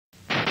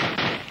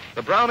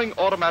The Browning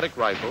automatic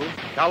rifle,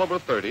 caliber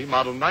 30,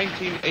 model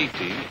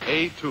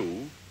 1918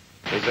 A2,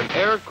 is an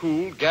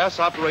air-cooled,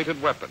 gas-operated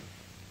weapon.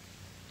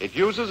 It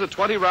uses a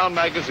 20-round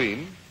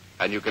magazine,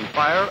 and you can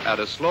fire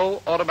at a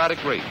slow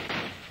automatic rate.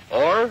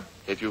 Or,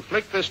 if you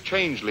flick this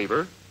change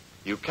lever,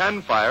 you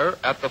can fire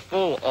at the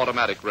full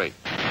automatic rate.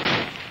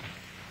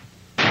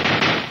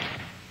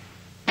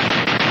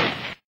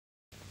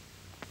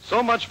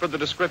 So much for the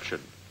description.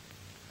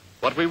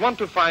 What we want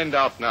to find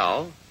out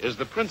now is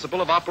the principle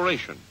of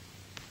operation.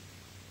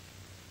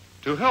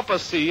 To help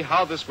us see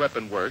how this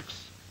weapon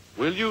works,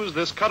 we'll use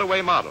this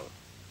cutaway model.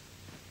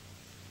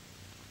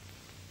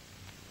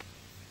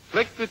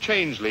 Flick the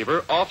change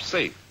lever off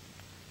safe.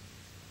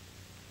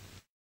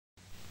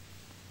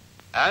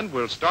 And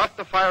we'll start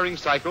the firing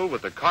cycle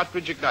with the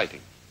cartridge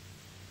igniting.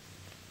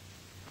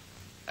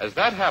 As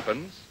that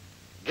happens,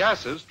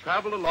 gases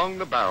travel along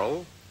the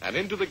barrel and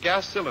into the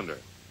gas cylinder.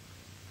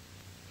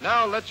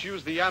 Now let's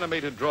use the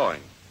animated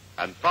drawing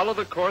and follow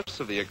the course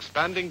of the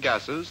expanding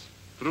gases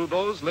through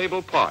those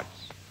labeled parts.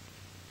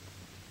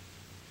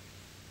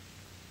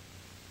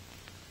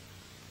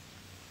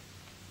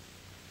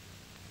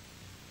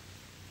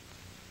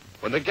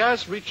 When the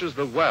gas reaches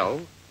the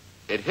well,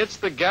 it hits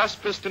the gas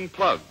piston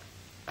plug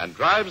and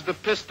drives the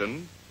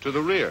piston to the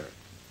rear.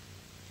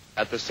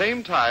 At the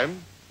same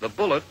time, the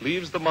bullet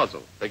leaves the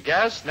muzzle. The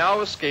gas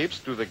now escapes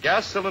through the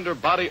gas cylinder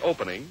body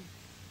opening,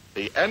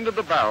 the end of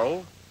the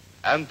barrel,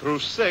 and through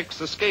 6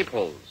 escape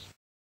holes.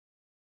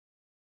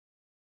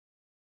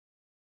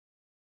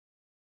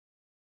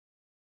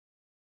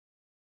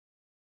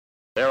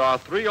 There are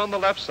 3 on the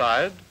left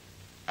side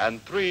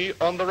and 3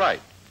 on the right.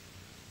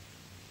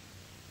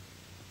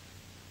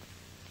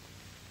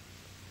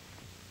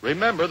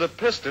 Remember, the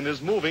piston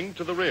is moving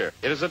to the rear.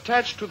 It is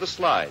attached to the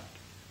slide.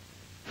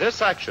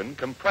 This action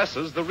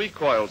compresses the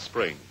recoil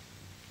spring.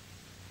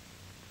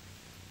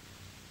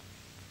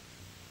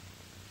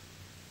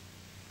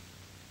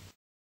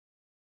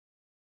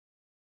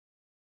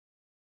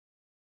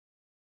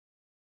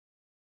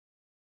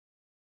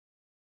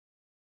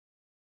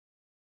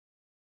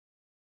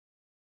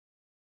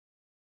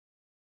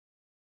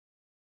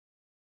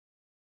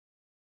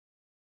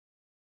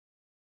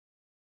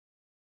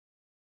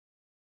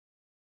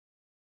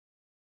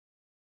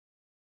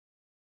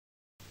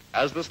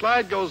 As the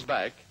slide goes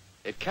back,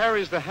 it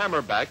carries the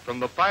hammer back from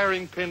the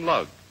firing pin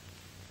lug,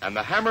 and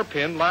the hammer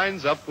pin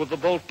lines up with the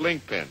bolt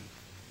link pin.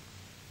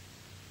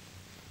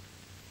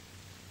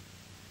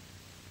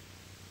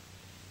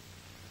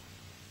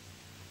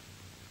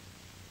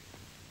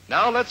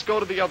 Now let's go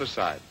to the other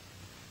side.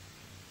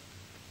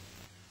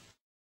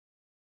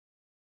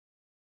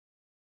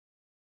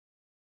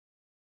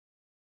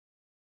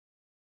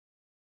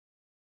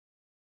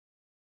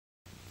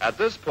 At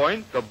this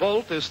point, the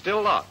bolt is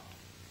still locked.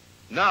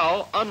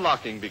 Now,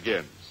 unlocking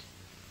begins.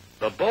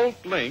 The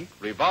bolt link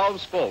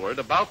revolves forward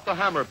about the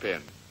hammer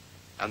pin,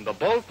 and the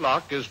bolt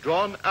lock is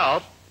drawn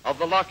out of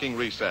the locking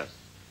recess.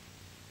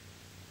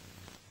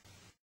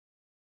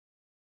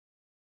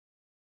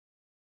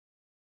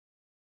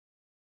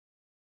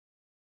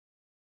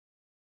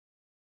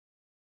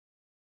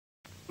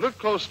 Look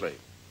closely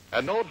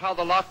and note how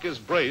the lock is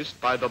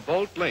braced by the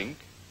bolt link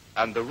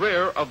and the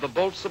rear of the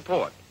bolt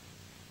support.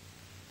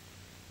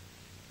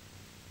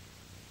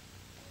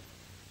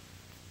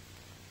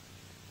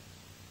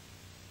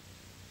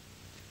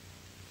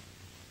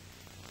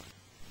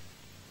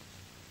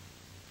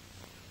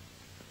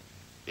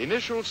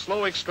 Initial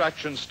slow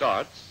extraction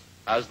starts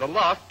as the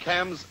lock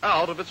cams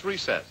out of its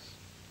recess.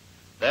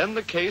 Then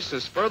the case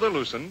is further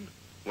loosened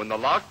when the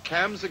lock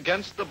cams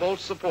against the bolt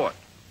support.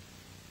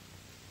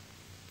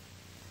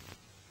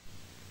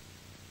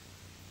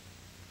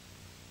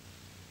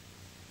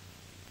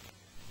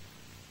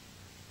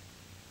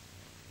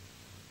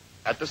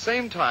 At the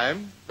same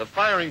time, the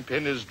firing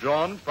pin is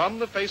drawn from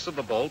the face of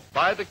the bolt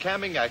by the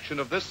camming action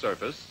of this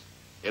surface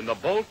in the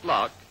bolt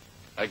lock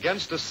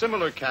against a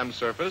similar cam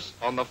surface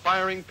on the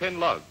firing pin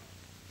lug.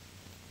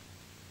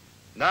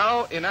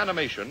 Now in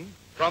animation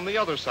from the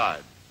other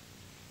side.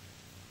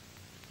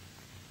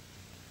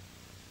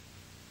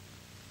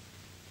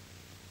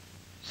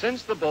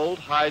 Since the bolt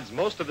hides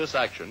most of this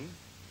action,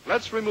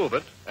 let's remove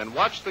it and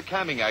watch the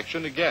camming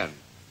action again.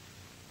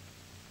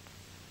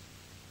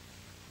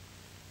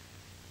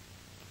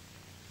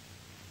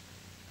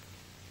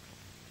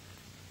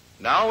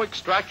 Now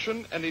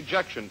extraction and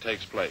ejection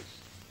takes place.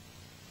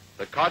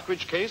 The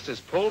cartridge case is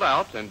pulled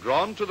out and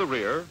drawn to the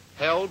rear,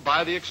 held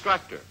by the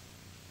extractor.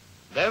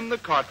 Then the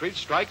cartridge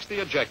strikes the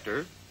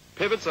ejector,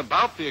 pivots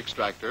about the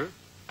extractor,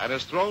 and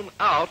is thrown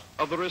out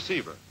of the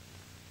receiver.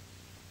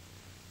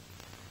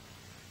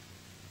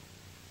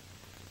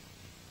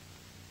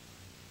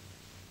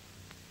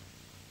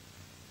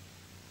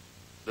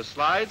 The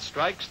slide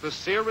strikes the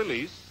sear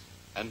release,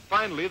 and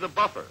finally the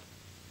buffer,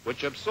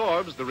 which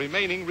absorbs the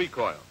remaining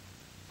recoil.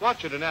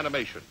 Watch it in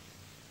animation.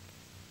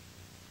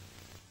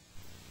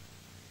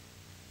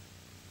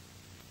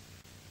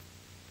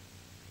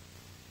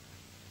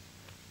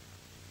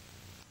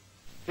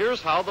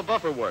 Here's how the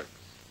buffer works.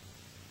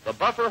 The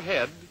buffer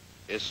head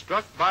is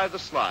struck by the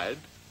slide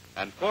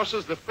and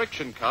forces the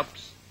friction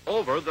cups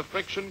over the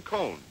friction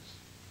cones,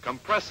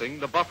 compressing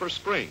the buffer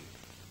spring.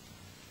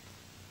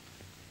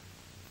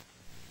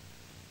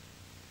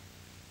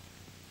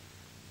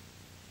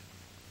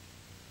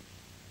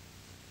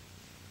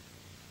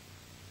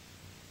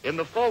 In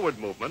the forward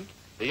movement,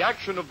 the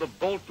action of the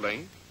bolt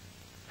link,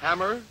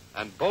 hammer,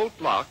 and bolt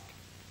lock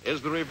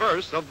is the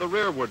reverse of the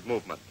rearward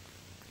movement.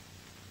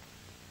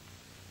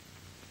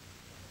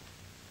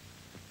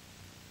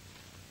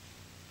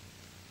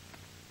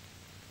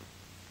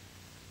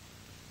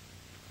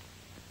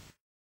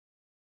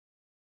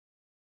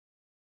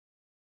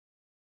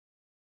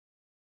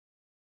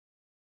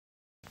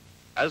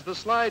 As the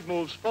slide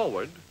moves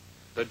forward,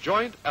 the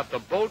joint at the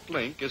bolt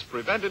link is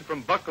prevented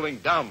from buckling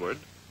downward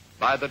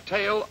by the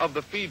tail of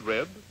the feed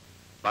rib,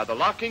 by the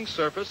locking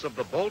surface of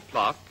the bolt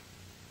lock,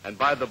 and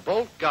by the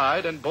bolt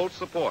guide and bolt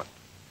support.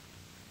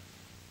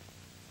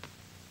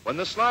 When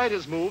the slide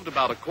is moved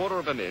about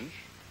 1/4 inch,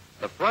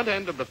 the front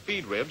end of the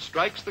feed rib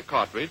strikes the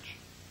cartridge,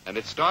 and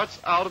it starts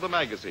out of the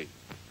magazine.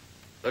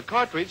 The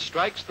cartridge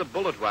strikes the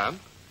bullet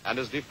ramp and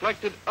is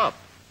deflected up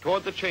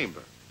toward the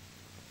chamber.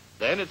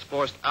 Then it's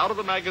forced out of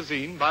the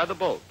magazine by the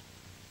bolt.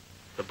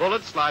 The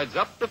bullet slides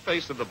up the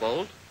face of the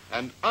bolt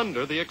and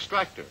under the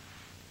extractor.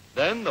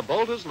 Then the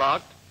bolt is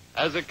locked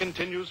as it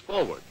continues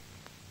forward.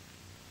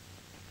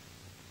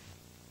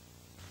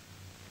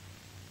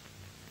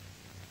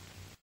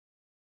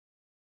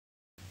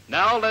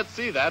 Now let's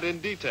see that in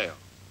detail.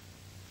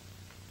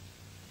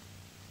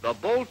 The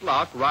bolt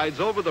lock rides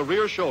over the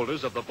rear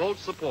shoulders of the bolt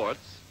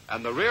supports,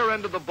 and the rear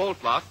end of the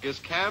bolt lock is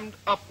cammed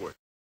upward.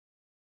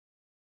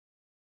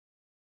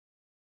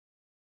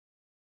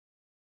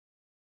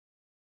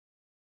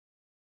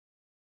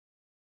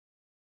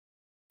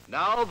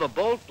 Now the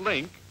bolt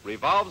link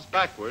revolves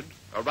backward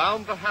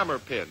around the hammer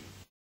pin.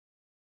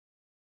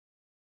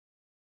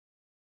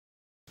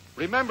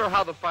 Remember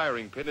how the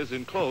firing pin is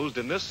enclosed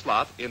in this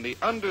slot in the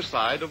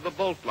underside of the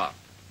bolt lock.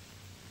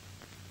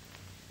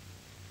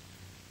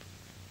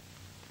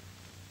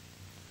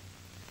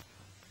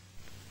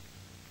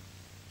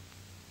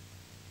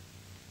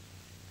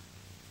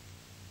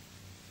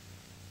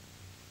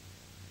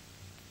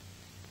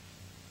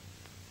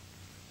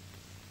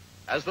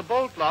 As the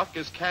bolt lock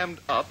is cammed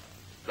up,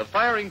 the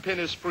firing pin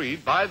is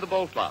freed by the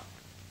bolt lock.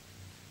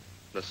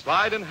 The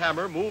slide and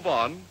hammer move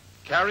on,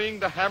 carrying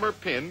the hammer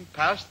pin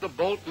past the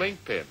bolt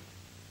link pin.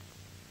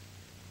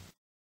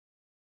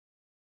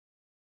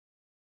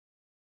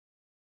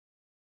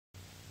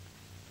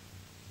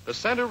 The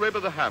center rib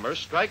of the hammer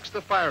strikes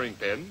the firing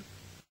pin,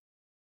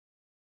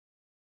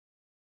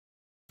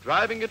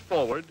 driving it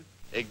forward,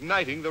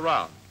 igniting the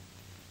round.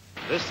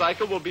 This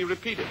cycle will be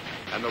repeated,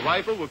 and the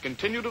rifle will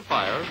continue to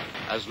fire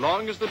as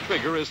long as the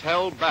trigger is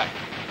held back.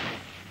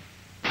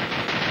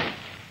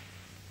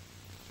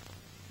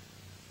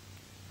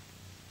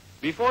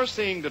 Before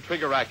seeing the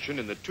trigger action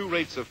in the 2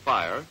 rates of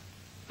fire,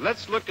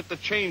 let's look at the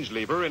change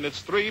lever in its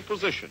 3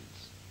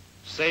 positions: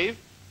 safe,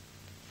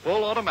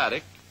 full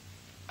automatic,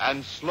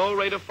 and slow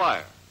rate of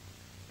fire.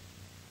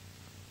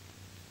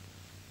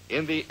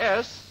 In the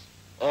S,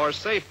 or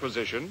safe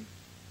position,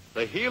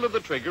 the heel of the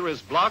trigger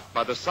is blocked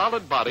by the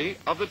solid body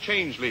of the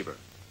change lever.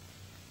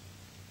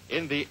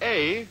 In the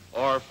A,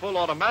 or full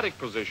automatic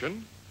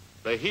position,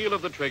 the heel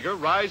of the trigger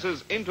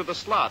rises into the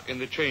slot in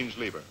the change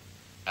lever,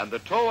 and the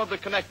toe of the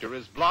connector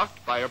is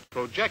blocked by a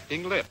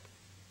projecting lip.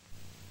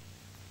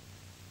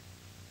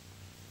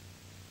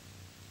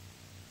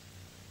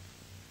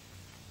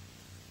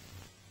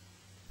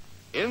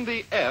 In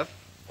the F,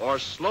 or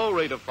slow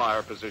rate of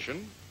fire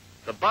position,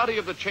 the body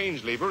of the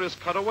change lever is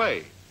cut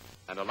away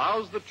and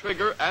allows the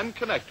trigger and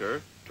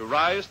connector to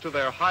rise to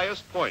their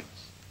highest points.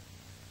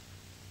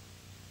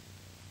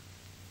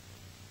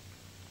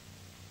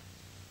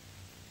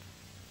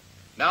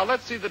 Now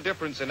let's see the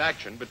difference in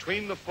action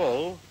between the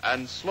full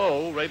and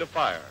slow rate of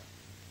fire.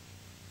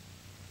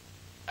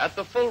 At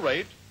the full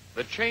rate,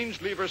 the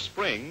change lever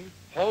spring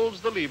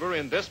holds the lever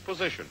in this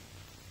position.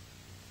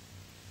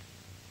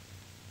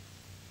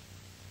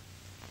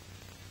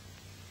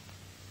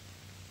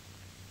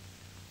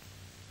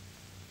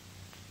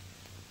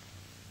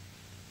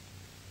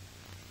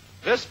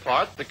 This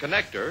part, the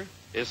connector,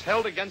 is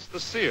held against the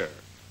sear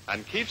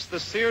and keeps the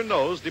sear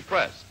nose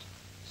depressed,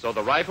 so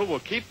the rifle will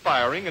keep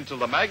firing until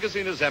the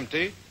magazine is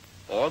empty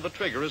or the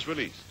trigger is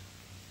released.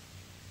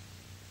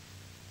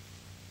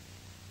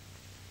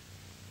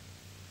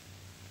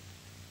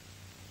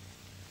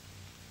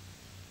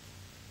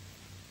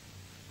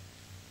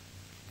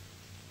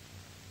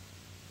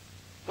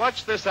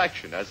 Watch this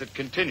action as it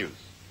continues,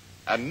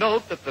 and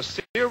note that the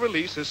sear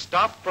release is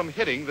stopped from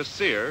hitting the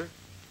sear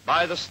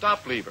by the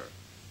stop lever.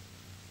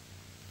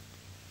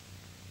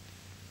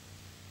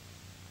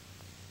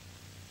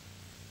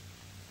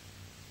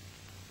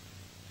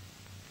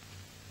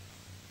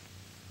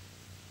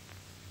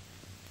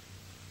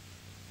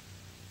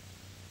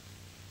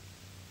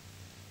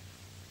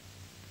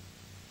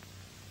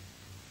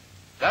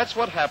 That's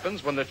what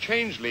happens when the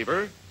change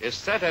lever is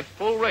set at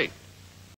full rate.